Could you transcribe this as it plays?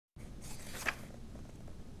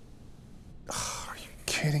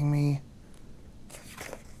kidding me?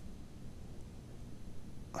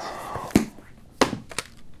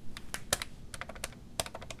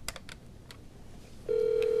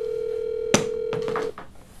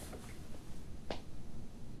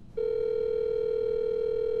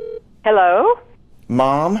 Hello?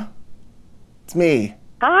 Mom? It's me.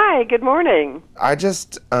 Hi, good morning. I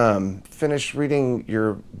just finished reading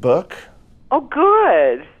your book. Oh,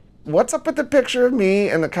 good. What's up with the picture of me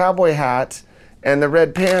and the cowboy hat and the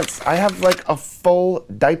red pants? I have like a full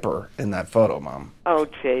diaper in that photo, Mom. Oh,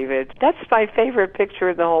 David, that's my favorite picture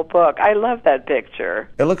in the whole book. I love that picture.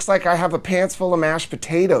 It looks like I have a pants full of mashed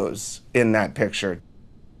potatoes in that picture.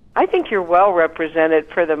 I think you're well represented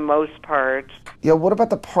for the most part. Yeah, what about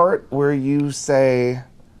the part where you say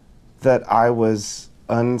that I was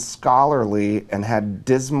unscholarly and had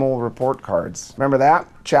dismal report cards? Remember that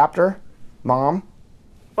chapter, Mom?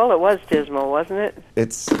 Well, it was dismal, wasn't it?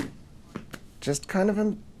 It's just kind of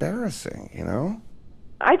embarrassing, you know?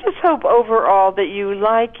 I just hope overall that you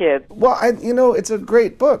like it. Well, it's a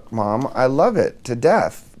great book, Mom. I love it to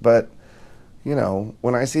death. But,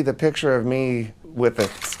 when I see the picture of me with a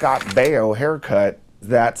Scott Baio haircut,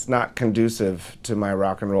 that's not conducive to my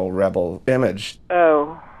rock and roll rebel image.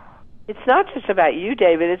 Oh, it's not just about you,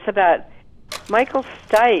 David. It's about Michael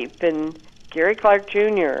Stipe and Gary Clark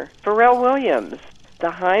Jr., Pharrell Williams,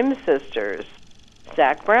 the Haim sisters,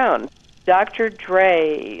 Zach Brown, Dr.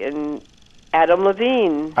 Dre, and Adam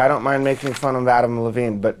Levine. I don't mind making fun of Adam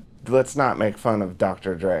Levine, but let's not make fun of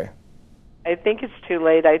Dr. Dre. I think it's too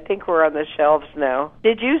late. I think we're on the shelves now.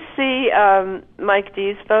 Did you see Mike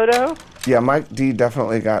D's photo? Yeah, Mike D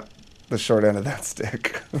definitely got the short end of that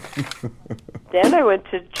stick. Then I went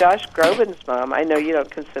to Josh Groban's mom. I know you don't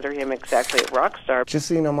consider him exactly a rock star. Just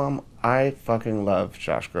so you know, Mom, I fucking love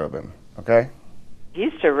Josh Groban, okay?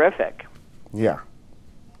 He's terrific. Yeah.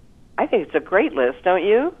 I think it's a great list, don't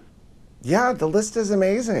you? Yeah, the list is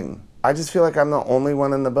amazing. I just feel like I'm the only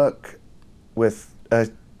one in the book with a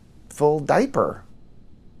full diaper.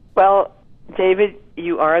 Well, David,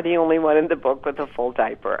 you are the only one in the book with a full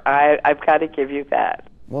diaper. I've got to give you that.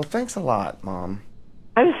 Well, thanks a lot, Mom.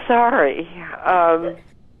 I'm sorry.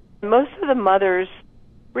 Most of the mothers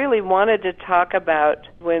really wanted to talk about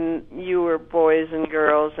when you were boys and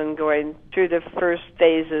girls and going through the first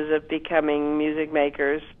phases of becoming music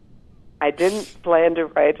makers. I didn't plan to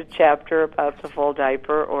write a chapter about the full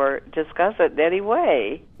diaper or discuss it in any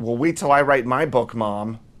way. Well, wait till I write my book,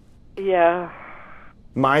 Mom. Yeah.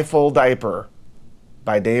 My Full Diaper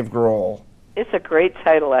by Dave Grohl. It's a great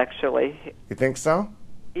title, actually. You think so?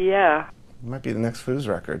 Yeah. It might be the next Foos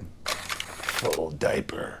record. Full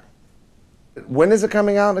Diaper. When is it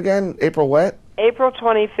coming out again? April what? April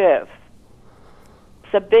 25th.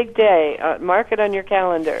 It's a big day. Mark it on your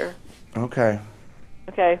calendar. Okay.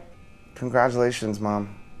 Okay. Congratulations,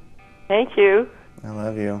 Mom. Thank you. I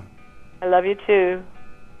love you. I love you too.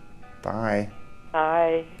 Bye.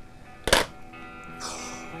 Bye.